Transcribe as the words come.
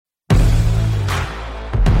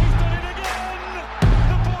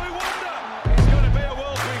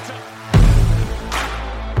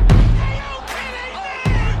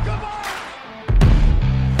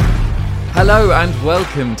Hello and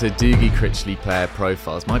welcome to Doogie Critchley Player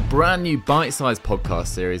Profiles, my brand new bite-sized podcast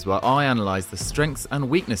series where I analyse the strengths and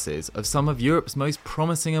weaknesses of some of Europe's most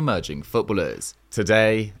promising emerging footballers.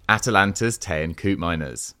 Today, Atalanta's Teun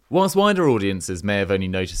Koopmeiners. Whilst wider audiences may have only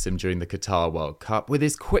noticed him during the Qatar World Cup, with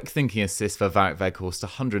his quick-thinking assist for Wout Weghorst's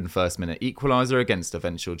 101st minute equaliser against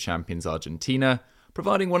eventual champions Argentina,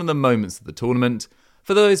 providing one of the moments of the tournament,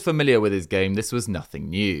 for those familiar with his game, this was nothing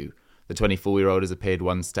new. The 24-year-old has appeared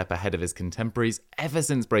one step ahead of his contemporaries ever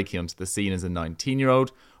since breaking onto the scene as a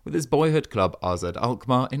 19-year-old with his boyhood club AZ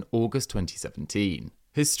Alkmaar in August 2017.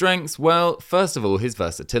 His strengths? Well, first of all, his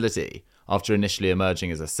versatility. After initially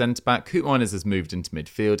emerging as a centre-back, Koopmeiners has moved into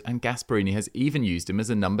midfield and Gasperini has even used him as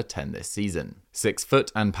a number 10 this season. 6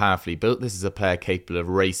 foot and powerfully built, this is a player capable of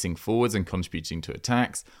racing forwards and contributing to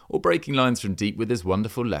attacks, or breaking lines from deep with his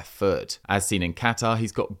wonderful left foot. As seen in Qatar,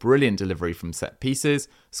 he's got brilliant delivery from set pieces,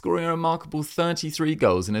 scoring a remarkable 33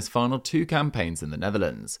 goals in his final 2 campaigns in the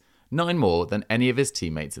Netherlands. 9 more than any of his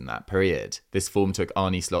teammates in that period. This form took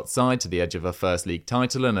Arne Slot's side to the edge of a first league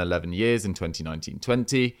title in 11 years in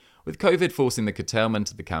 2019-20, with COVID forcing the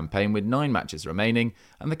curtailment of the campaign with 9 matches remaining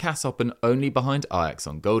and the CAS Open only behind Ajax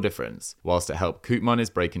on goal difference, whilst it helped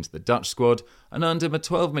Koopmeiners break into the Dutch squad and earned him a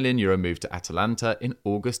 €12 million move to Atalanta in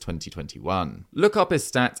August 2021. Look up his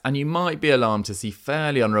stats and you might be alarmed to see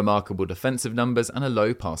fairly unremarkable defensive numbers and a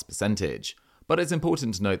low pass percentage. But it's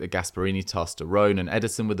important to note that Gasperini tasked Roan and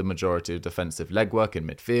Ederson with the majority of defensive legwork in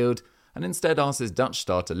midfield and instead asked his Dutch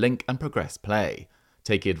star to link and progress play,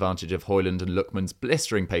 taking advantage of Højlund and Lookman's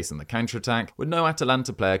blistering pace on the counter-attack, with no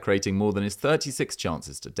Atalanta player creating more than his 36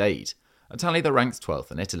 chances to date, a tally that ranks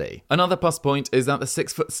 12th in Italy. Another plus point is that the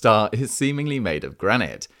 6-foot star is seemingly made of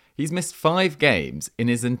granite. He's missed 5 games in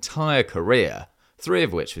his entire career, 3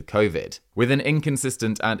 of which with COVID. With an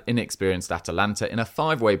inconsistent and inexperienced Atalanta in a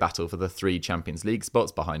 5-way battle for the 3 Champions League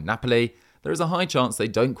spots behind Napoli, there is a high chance they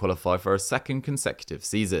don't qualify for a second consecutive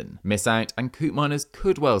season. Miss out and Koopmeiners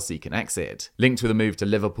could well seek an exit. Linked with a move to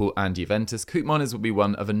Liverpool and Juventus, Koopmeiners will be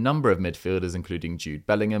one of a number of midfielders including Jude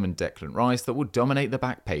Bellingham and Declan Rice that will dominate the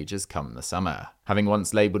back pages come the summer. Having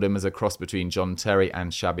once labelled him as a cross between John Terry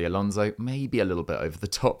and Xabi Alonso, maybe a little bit over the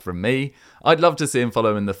top from me, I'd love to see him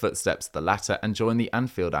follow in the footsteps of the latter and join the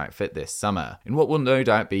Anfield outfit this summer, in what will no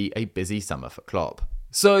doubt be a busy summer for Klopp.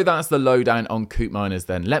 So that's the lowdown on Koopmeiners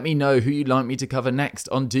then. Let me know who you'd like me to cover next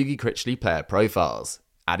on Doogie Critchley Player Profiles.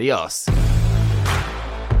 Adios!